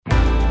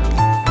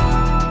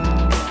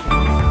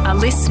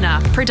listener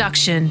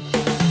production.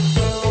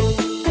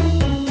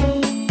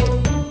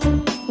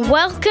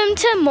 Welcome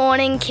to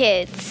Morning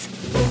Kids.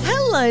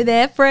 Hello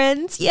there,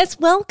 friends. Yes,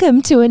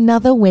 welcome to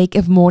another week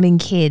of Morning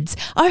Kids.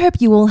 I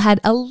hope you all had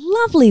a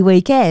lovely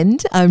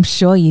weekend. I'm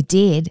sure you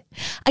did.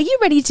 Are you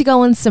ready to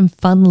go on some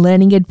fun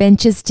learning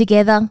adventures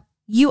together?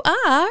 You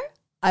are?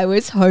 I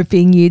was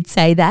hoping you'd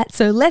say that,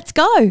 so let's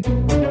go.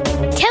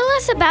 Tell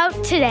us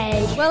about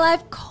today. Well,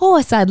 of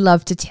course I'd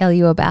love to tell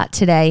you about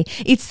today.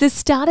 It's the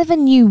start of a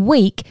new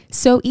week,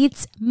 so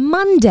it's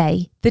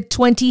Monday, the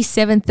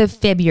 27th of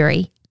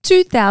February,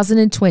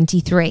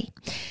 2023.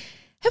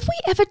 Have we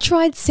ever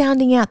tried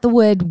sounding out the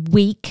word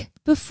week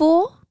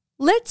before?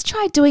 Let's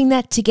try doing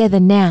that together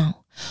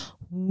now.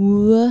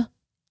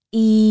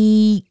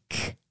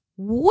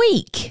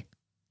 Week.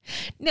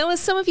 Now, as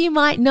some of you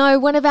might know,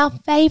 one of our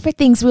favourite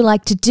things we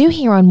like to do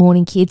here on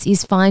Morning Kids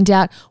is find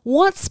out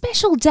what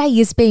special day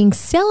is being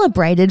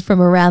celebrated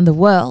from around the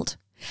world.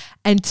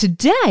 And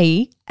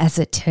today, as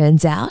it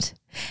turns out,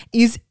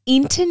 is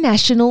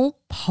International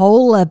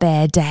Polar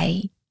Bear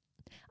Day.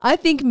 I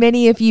think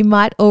many of you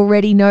might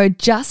already know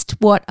just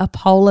what a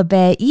polar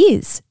bear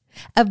is.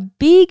 A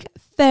big,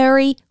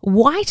 furry,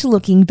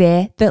 white-looking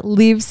bear that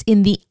lives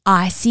in the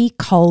icy,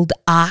 cold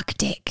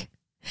Arctic.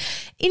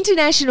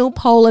 International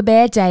Polar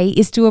Bear Day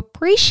is to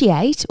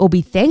appreciate or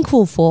be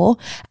thankful for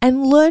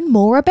and learn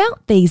more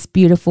about these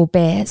beautiful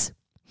bears.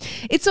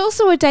 It's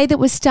also a day that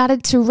was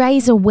started to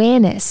raise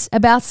awareness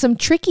about some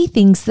tricky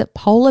things that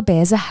polar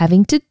bears are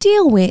having to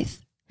deal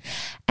with.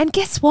 And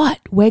guess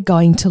what? We're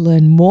going to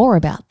learn more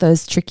about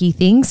those tricky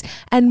things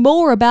and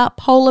more about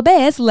polar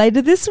bears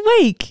later this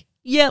week.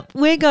 Yep,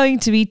 we're going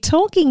to be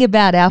talking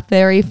about our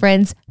furry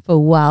friends for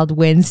Wild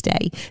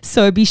Wednesday,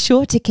 so be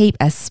sure to keep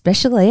a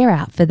special ear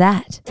out for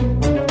that.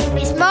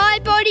 It's My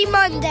Body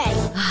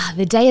Monday.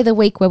 The day of the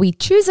week where we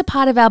choose a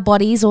part of our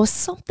bodies or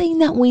something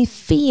that we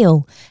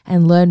feel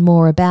and learn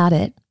more about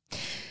it.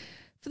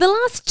 For the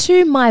last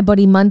 2 My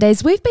Body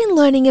Mondays, we've been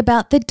learning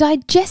about the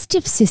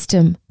digestive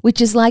system,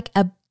 which is like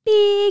a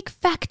big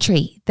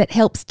factory that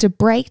helps to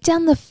break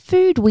down the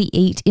food we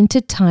eat into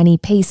tiny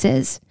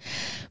pieces.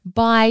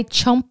 By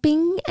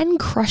chomping and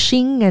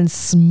crushing and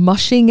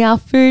smushing our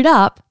food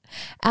up,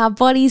 our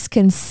bodies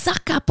can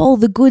suck up all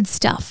the good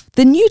stuff,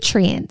 the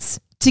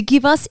nutrients, to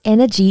give us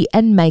energy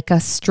and make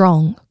us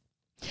strong.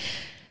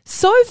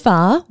 So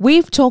far,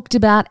 we've talked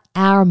about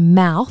our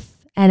mouth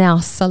and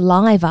our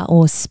saliva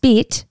or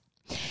spit,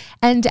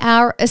 and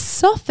our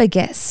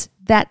esophagus,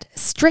 that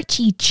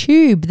stretchy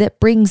tube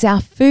that brings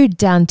our food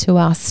down to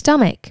our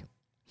stomach.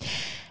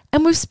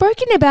 And we've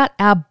spoken about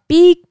our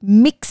big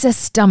mixer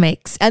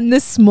stomachs and the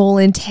small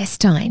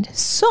intestine.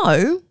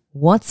 So,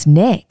 what's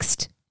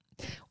next?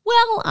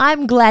 Well,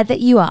 I'm glad that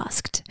you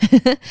asked.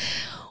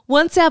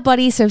 Once our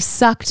bodies have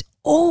sucked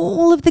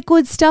all of the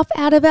good stuff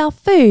out of our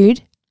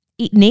food,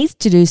 it needs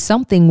to do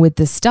something with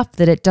the stuff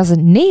that it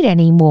doesn't need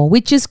anymore,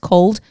 which is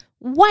called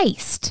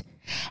waste.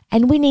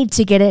 And we need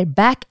to get it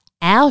back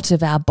out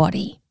of our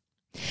body.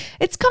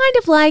 It's kind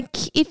of like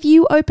if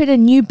you open a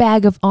new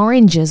bag of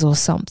oranges or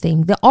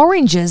something. The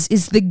oranges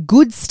is the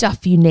good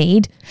stuff you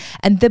need,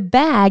 and the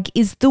bag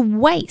is the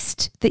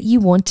waste that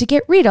you want to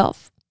get rid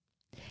of.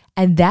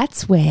 And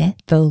that's where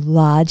the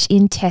large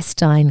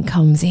intestine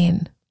comes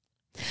in.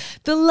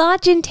 The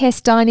large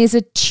intestine is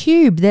a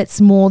tube that's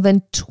more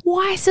than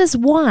twice as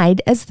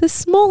wide as the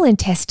small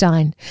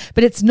intestine,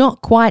 but it's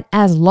not quite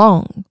as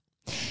long.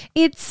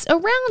 It's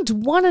around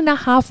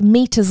 1.5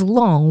 meters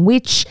long,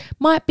 which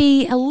might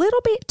be a little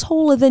bit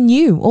taller than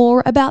you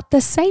or about the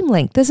same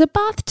length as a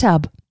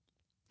bathtub.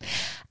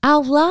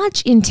 Our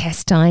large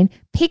intestine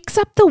picks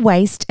up the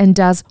waste and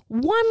does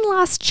one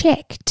last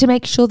check to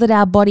make sure that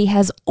our body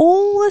has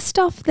all the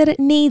stuff that it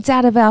needs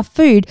out of our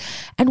food.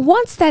 And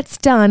once that's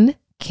done,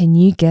 can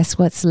you guess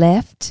what's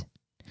left?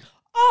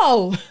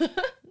 Oh,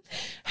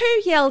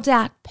 who yelled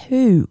out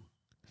poo?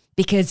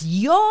 Because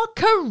you're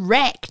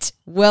correct.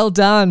 Well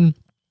done.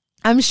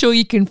 I'm sure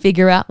you can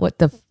figure out what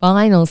the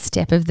final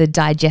step of the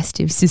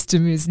digestive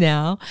system is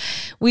now.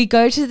 We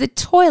go to the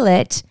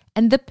toilet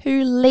and the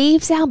poo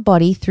leaves our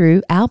body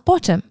through our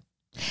bottom.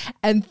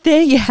 And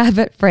there you have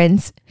it,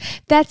 friends.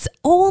 That's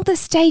all the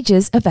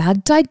stages of our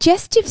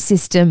digestive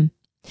system.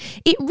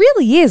 It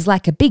really is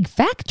like a big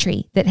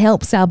factory that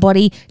helps our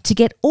body to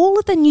get all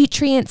of the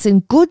nutrients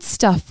and good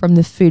stuff from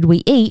the food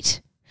we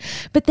eat.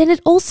 But then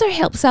it also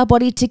helps our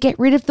body to get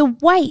rid of the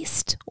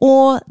waste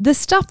or the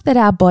stuff that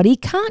our body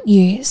can't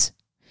use.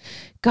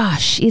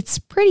 Gosh, it's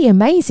pretty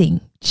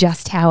amazing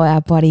just how our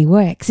body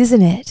works,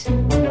 isn't it?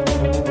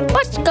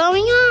 What's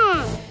going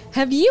on?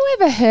 Have you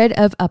ever heard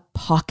of a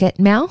pocket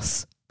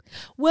mouse?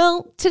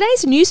 Well,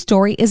 today's news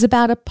story is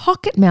about a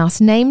pocket mouse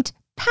named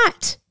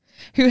Pat,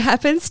 who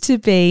happens to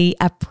be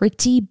a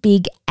pretty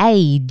big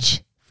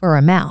age for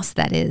a mouse,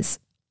 that is.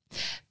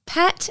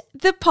 Pat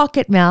the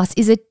pocket mouse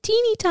is a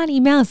teeny tiny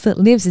mouse that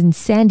lives in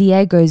San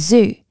Diego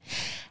Zoo.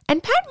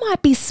 And Pat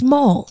might be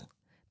small,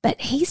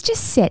 but he's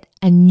just set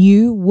a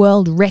new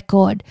world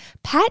record.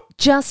 Pat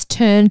just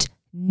turned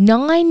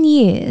 9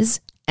 years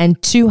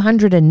and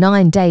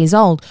 209 days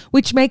old,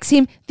 which makes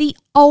him the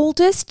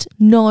oldest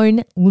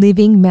known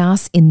living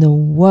mouse in the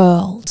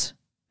world.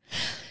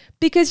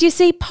 Because you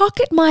see,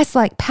 pocket mice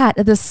like Pat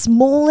are the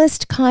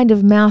smallest kind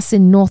of mouse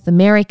in North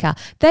America.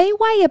 They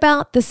weigh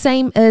about the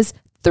same as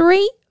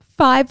 3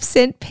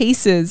 5-cent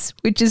pieces,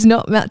 which is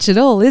not much at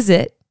all, is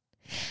it?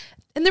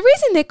 And the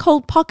reason they're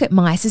called pocket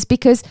mice is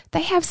because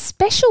they have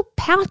special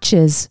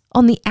pouches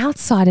on the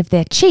outside of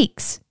their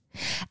cheeks.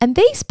 And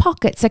these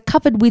pockets are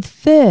covered with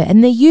fur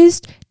and they're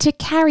used to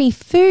carry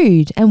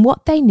food and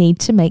what they need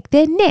to make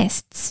their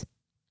nests.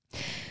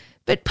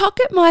 But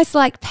pocket mice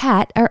like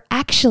Pat are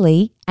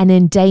actually an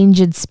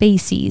endangered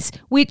species,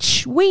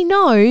 which we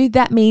know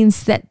that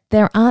means that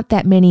there aren't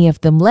that many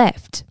of them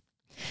left.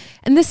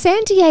 And the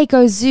San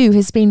Diego Zoo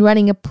has been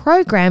running a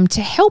program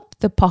to help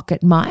the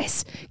pocket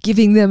mice,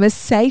 giving them a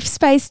safe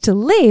space to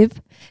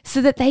live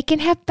so that they can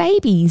have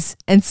babies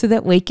and so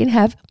that we can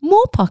have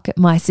more pocket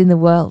mice in the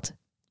world.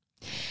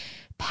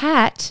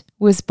 Pat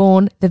was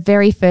born the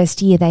very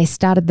first year they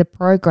started the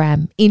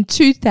program in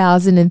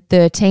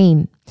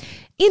 2013.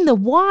 In the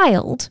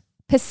wild,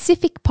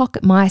 Pacific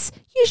pocket mice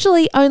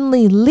usually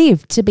only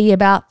live to be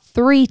about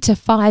 3 to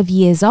 5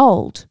 years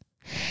old.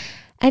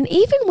 And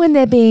even when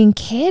they're being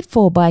cared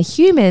for by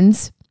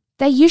humans,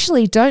 they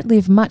usually don't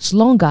live much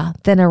longer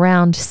than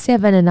around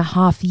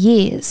 7.5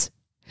 years.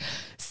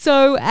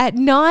 So at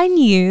 9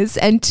 years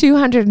and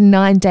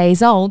 209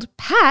 days old,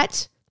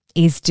 Pat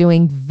is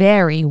doing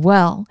very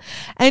well.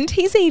 And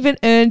he's even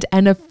earned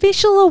an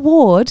official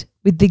award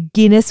with the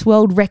Guinness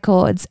World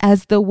Records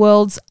as the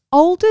world's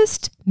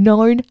oldest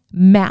known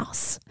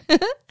mouse.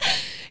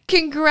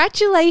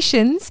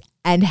 Congratulations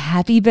and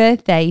happy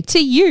birthday to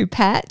you,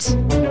 Pat.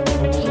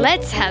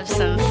 Let's have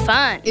some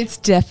fun. It's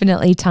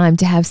definitely time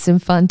to have some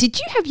fun. Did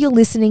you have your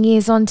listening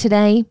ears on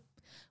today?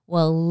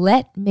 Well,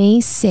 let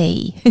me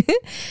see.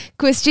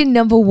 Question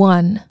number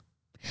 1.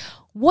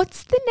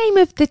 What's the name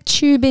of the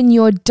tube in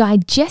your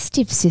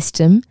digestive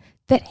system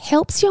that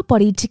helps your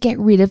body to get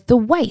rid of the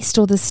waste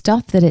or the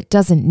stuff that it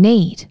doesn't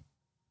need?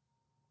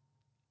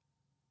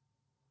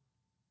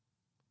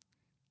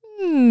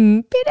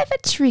 Bit of a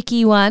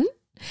tricky one.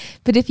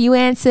 But if you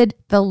answered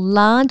the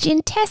large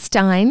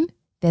intestine,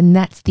 then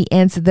that's the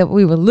answer that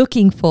we were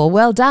looking for.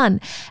 Well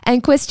done.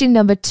 And question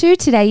number 2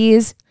 today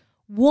is,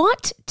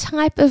 what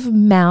type of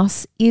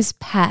mouse is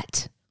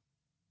Pat?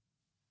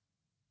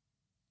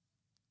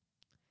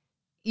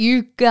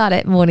 You got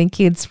it, Morning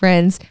Kids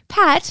friends.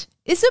 Pat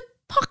is a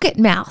pocket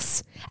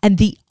mouse and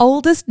the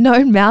oldest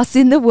known mouse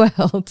in the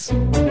world.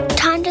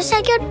 Time to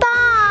say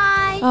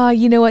goodbye. Oh,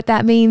 you know what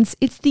that means?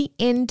 It's the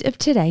end of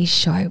today's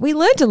show. We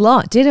learned a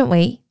lot, didn't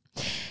we?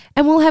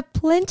 And we'll have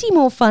plenty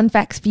more fun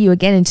facts for you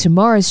again in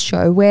tomorrow's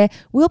show, where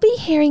we'll be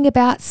hearing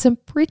about some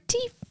pretty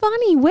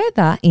funny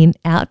weather in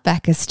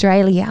Outback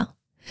Australia.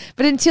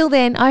 But until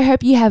then, I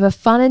hope you have a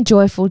fun and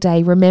joyful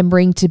day,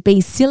 remembering to be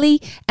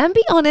silly and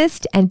be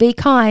honest and be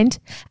kind.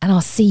 And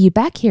I'll see you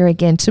back here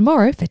again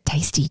tomorrow for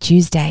Tasty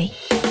Tuesday.